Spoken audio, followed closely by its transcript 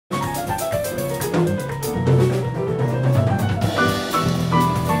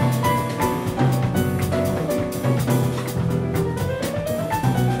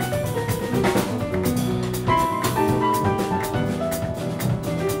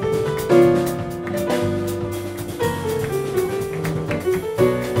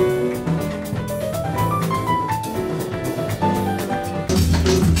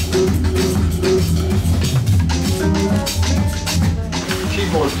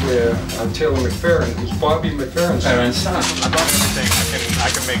where Taylor McFerrin, who's Bobby McFerrin's son. I love everything. I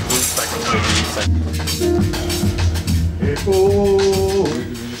can make loops. I can play beats.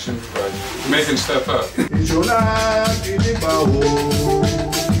 Making stuff up. Hey,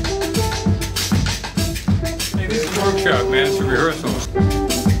 this is a workshop, man. It's a rehearsal.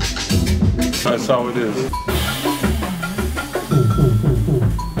 That's all it is.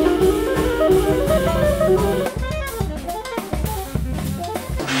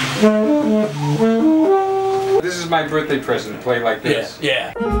 This is my birthday present. Play like this.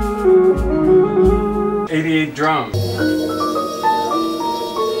 Yeah. 88 drums.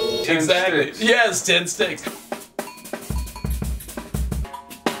 10 Exactly. sticks. Yes, 10 sticks.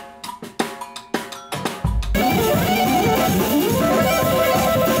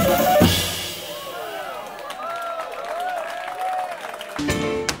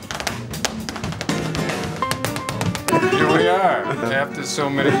 Here we are, after so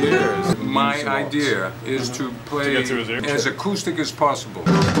many years. My idea is to play as acoustic as possible.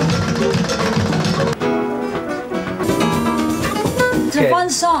 It's a fun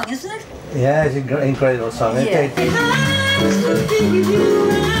song, isn't it? Yeah, it's an incredible song. Yeah.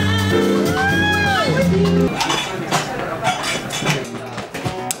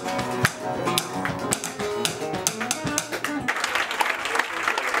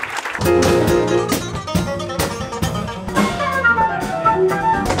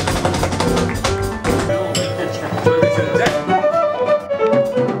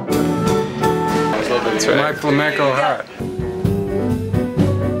 It's my flamenco heart.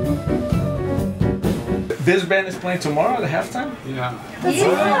 This band is playing tomorrow at halftime? Yeah.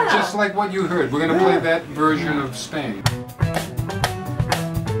 Yeah. Just like what you heard. We're going to play that version of Spain.